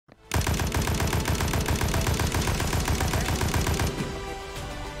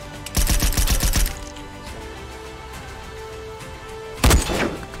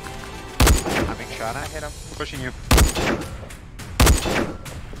Got it. I hit him. Pushing you.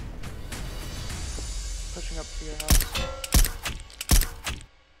 Pushing up to your house.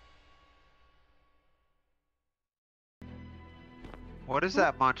 What is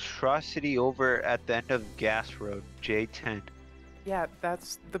that monstrosity over at the end of Gas Road, J10? Yeah,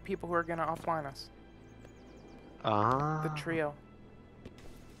 that's the people who are gonna offline us. Ah. The trio.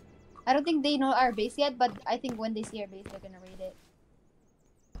 I don't think they know our base yet, but I think when they see our base, they're gonna raid it.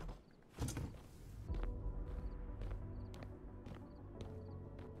 Okay.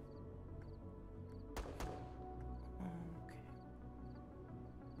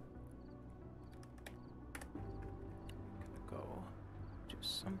 Gonna go do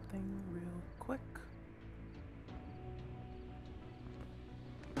something real quick.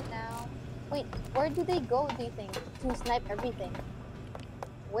 Now, wait, where do they go, do you think, to snipe everything?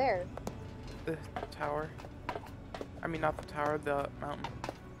 Where? The tower. I mean, not the tower, the mountain.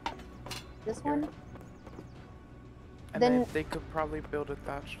 This Here. one? And Then- they could probably build a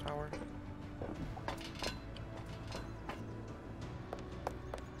thatch tower.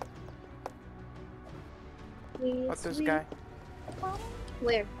 Oh, there's a guy.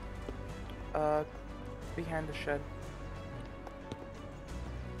 Where? Behind the shed.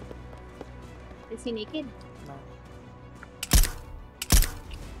 Is he naked? No.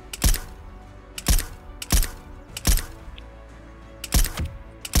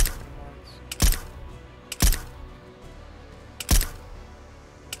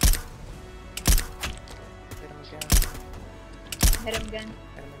 Hit him again.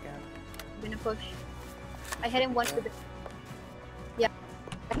 Hit him again. I'm gonna push. I hit him once with the... Yeah.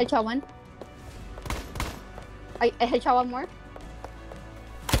 I headshot one. I headshot one more.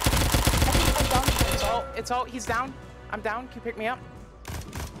 I think I'm down. It's all, he's down. I'm down, can you pick me up?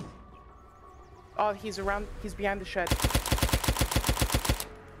 Oh, he's behind the shed.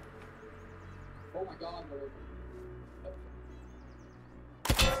 Oh my god,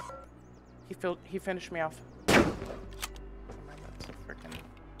 He finished me off. Oh my god, that's a freaking...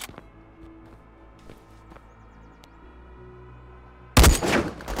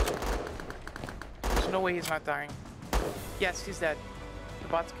 There's no way he's not dying. Yes, he's dead. The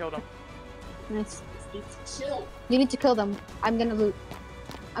bots killed him. Nice. chill. You need to kill them. I'm gonna loot.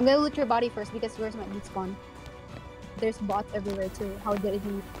 I'm gonna loot your body first because yours might despawn. There's bots everywhere too. How did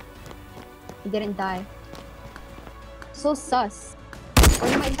he didn't die? So sus. Or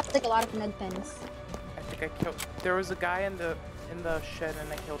he might have like a lot of med pens. I think I killed... There was a guy in the shed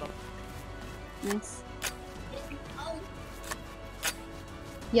and I killed him. Nice.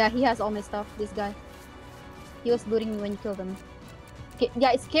 Yeah, he has all my stuff, this guy. He was looting me when you killed him.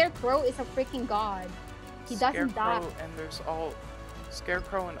 Yeah, Scarecrow is a freaking god. He doesn't die. Scarecrow and there's all...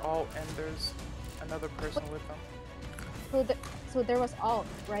 Scarecrow and alt and there's another person with them. So there was alt,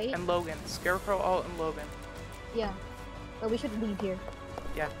 right? And Logan. Scarecrow, alt, and Logan. Yeah. But we should leave here.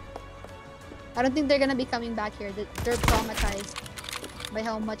 Yeah. I don't think they're gonna be coming back here. They're traumatized by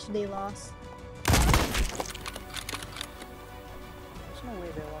how much they lost. There's no way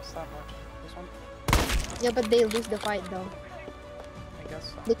they lost that much. This one? Yeah, but they lose the fight though. I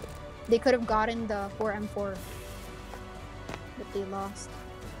guess so. They could have gotten the 4M4. But they lost.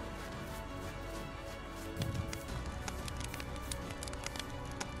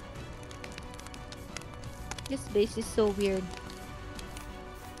 This base is so weird.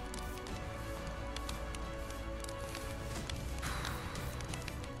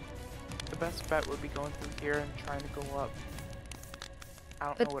 The best bet would be going through here and trying to go up. I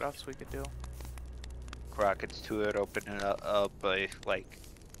don't know what else we could do. Rockets to it, open it up by like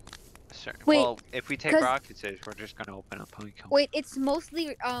a certain. Wait, well, if we take rockets, we're just gonna open up honeycomb. Wait, it's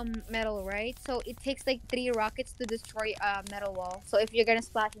mostly metal, right? So it takes like 3 rockets to destroy a metal wall. So if you're gonna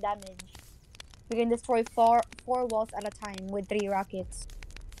splash damage, you can destroy four walls at a time with 3 rockets.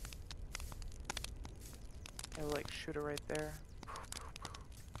 I'll like shoot it right there.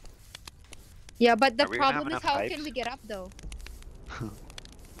 Yeah, but the Are we gonna have problem is enough how pipes? can we get up though?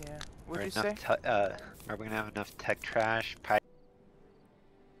 Yeah. What'd you say? Are we gonna have enough tech trash? Pipe?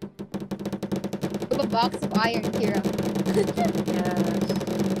 With a box of iron, Kira.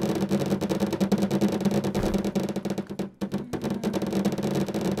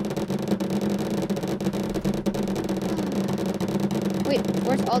 Wait,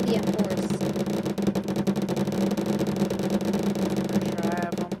 where's all the M4s? Pretty sure I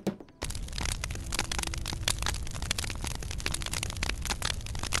have them.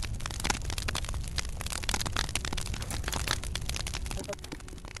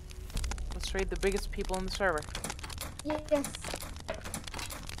 Let's raid the biggest people in the server. Yes.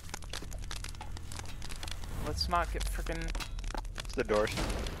 Let's not get freaking... It's the doors.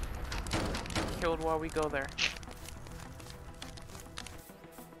 killed while we go there.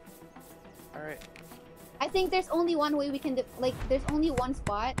 Alright. I think there's only one way we can like there's only one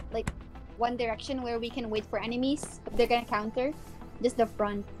spot, like one direction where we can wait for enemies if they're gonna counter. Just the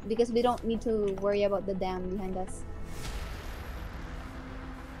front, because we don't need to worry about the dam behind us.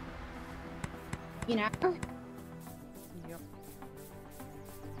 You know? Yep.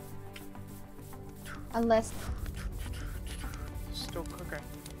 Unless Still cooking.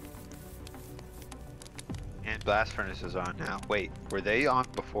 And blast furnace is on now. Wait, were they on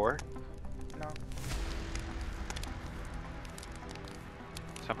before? No.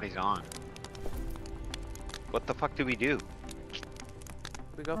 Somebody's on. What the fuck do we do?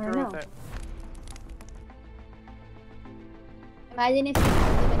 We go I don't through know. with it. imagine if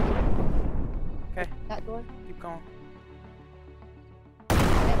Okay, that door. keep going. I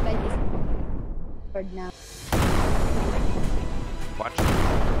bet he's bored now. Watch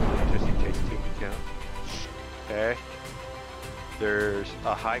just in case too, Michaela. Okay. There's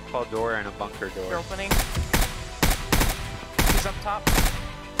a high claw door and a bunker They're door. opening. He's up top.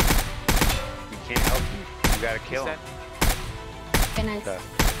 We can't help you. You gotta kill He's him. dead. Okay, nice. Okay.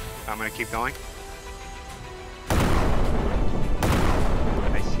 I'm gonna keep going.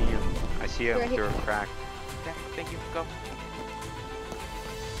 I see you. I see him You're through a crack. Okay, thank you. Go.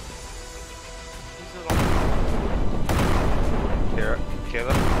 He's little. Here,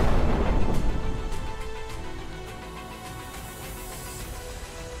 Caleb.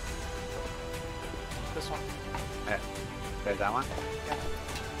 This one. There's that one. Yeah.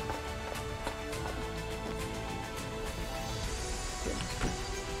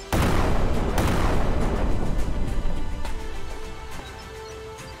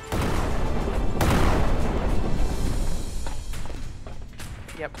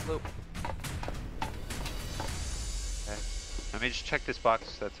 Yep, loop. Let me just check this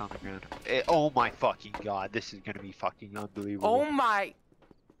box that's on the ground. Oh my fucking god, this is gonna be fucking unbelievable. Oh my!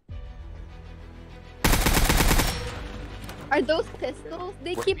 Are those pistols?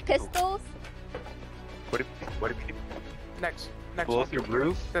 They What keep do we do? pistols? What if we do? Next Blow one. up your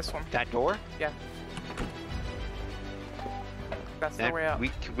roof? This one. That door? That's the Then way out. we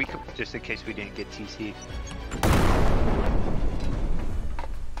could, just in case we didn't get TC.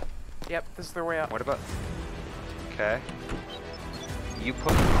 Yep, this is the way out. What about? Okay. You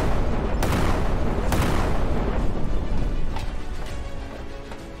put.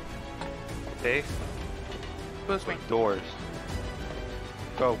 Safe. Boost me. Doors.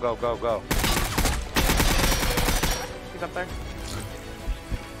 Go, go, go, go. He's up there.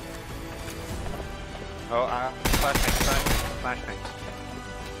 Oh, flashbang.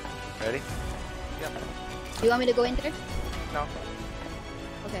 Ready? Yep. Do you want me to go in there? No.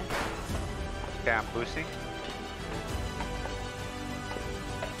 Okay. Okay, I'm boosting.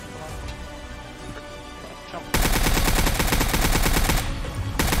 Jump.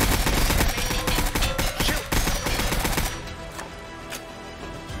 Shoot!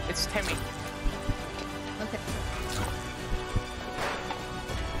 It's Timmy. Okay.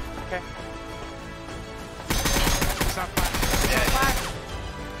 Okay. He's on fire. He's on fire.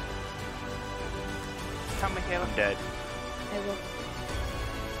 Come, Michaela. I'm dead. I will.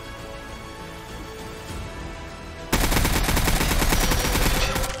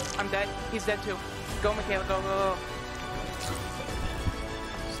 I'm dead. He's dead too. Go, Michaela. Go, go, go.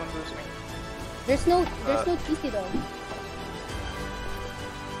 Slim boost me. There's no TC though.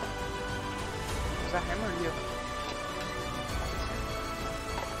 Is that him or you?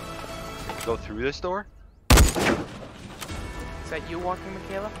 Go through this door? Is that you walking,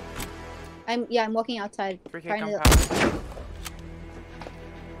 Michaela? I'm walking outside. 3K trying to- gunpowder.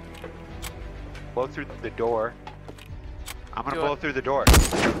 Blow through the door. I'm gonna Do blow it. through the door.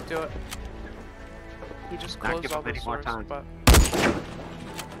 Do it. He just Not closed give all him any those more doors, time. but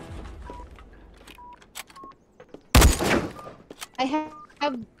I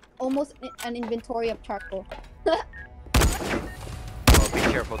have almost an inventory of charcoal. Oh, be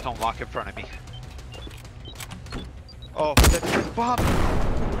careful, don't walk in front of me. Oh, that's Bob!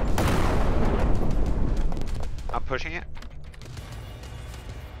 I'm pushing it.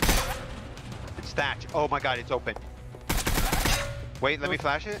 It's thatch. Oh my god, it's open. Wait, let me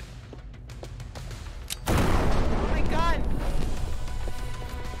flash it. oh my god!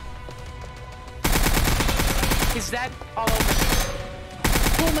 He's dead. All over.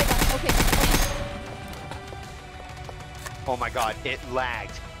 Oh my god, okay. Oh my god, it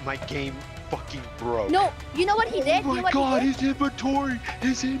lagged. My game fucking broke. No, you know what he did? Oh You know my what god, he did? his inventory!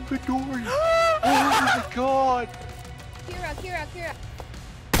 His inventory! Oh my god! Kira.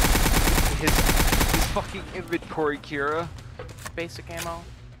 His fucking inventory, Kira. Basic ammo.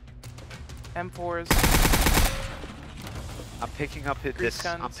 M4s. I'm picking up his Grease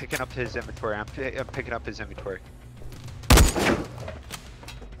guns. I'm picking up his inventory. I'm picking up his inventory.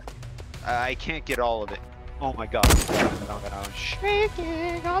 I can't get all of it. Oh my god. I'm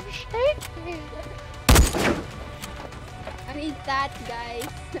shaking. I'm shaking. I mean that, guys.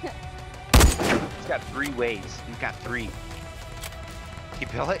 He's got 3 ways. He's got 3. He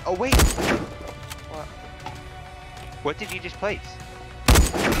built it? Oh wait. What? What did you just place?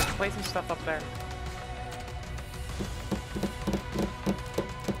 Placing stuff up there.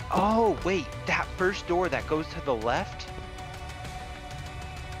 Oh wait, that first door that goes to the left?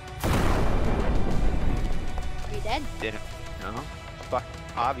 Are you dead? Didn't. No. Fuck.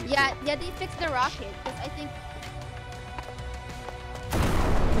 Obviously. Yeah, they fixed the rocket. Cause I think.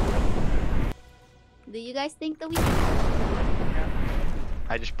 Do you guys think that we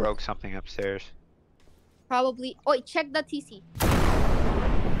I just broke something upstairs. probably? Oh, check the TC.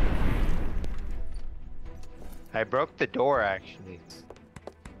 I broke the door actually.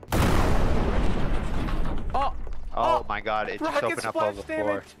 Oh! Oh my god, it just Rocket opened up all the splash floor.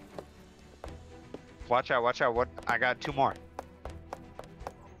 damage. Watch out, watch out. What? I got 2 more.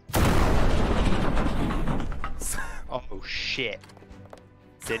 Oh shit.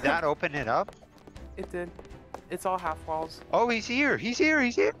 Did that open it up? It did. It's all half walls. Oh, he's here. He's here.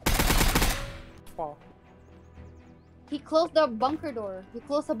 He's here. Wall. He closed the bunker door. He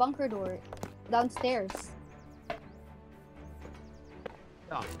closed the bunker door downstairs.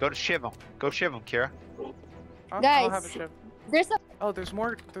 Oh, go to shiv him. Go shiv him, Kira. I'll Guys. have a ship. There's a Oh, there's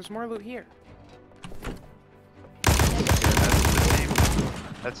more loot here.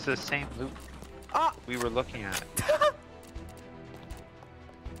 That's the same loot Ah! we were looking at.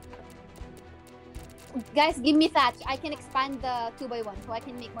 guys. Give me thatch. I can expand the 2x1 so I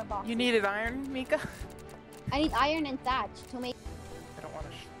can make more boxes. You needed iron, Mika? I need iron and thatch to make. I don't want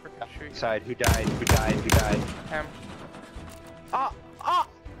to freaking shoot you. Side. Who died? Who died? Who died? Him. Ah! Ah!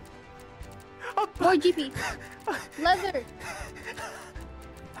 Oh, More GP. Leather.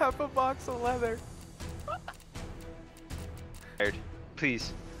 half a box of leather.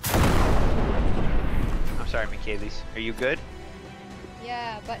 Please. I'm sorry, Michaelis. Are you good?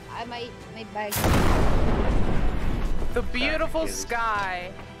 Yeah, but my bag. The beautiful Michaelis.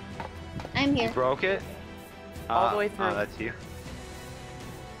 sky. I'm You here. broke it? All the way Oh, through. that's you.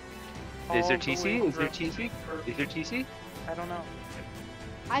 All Is there the TC? way Is there through. TC? Is there TC? I don't know.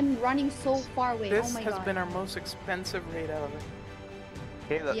 I'm running so far away. This oh my has god. been our most expensive raid ever.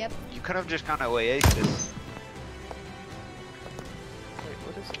 Hey, look. Yep. You could have just gone Oasis. Wait,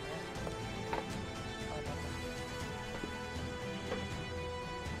 what is it?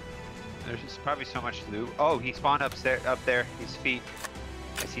 There's just probably so much loot. Oh, he spawned up there. His feet.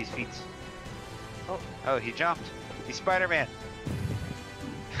 I see his feet. Oh. Oh, he jumped. He's Spider-Man.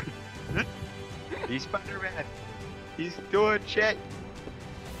 He's Spider-Man. He's doing shit.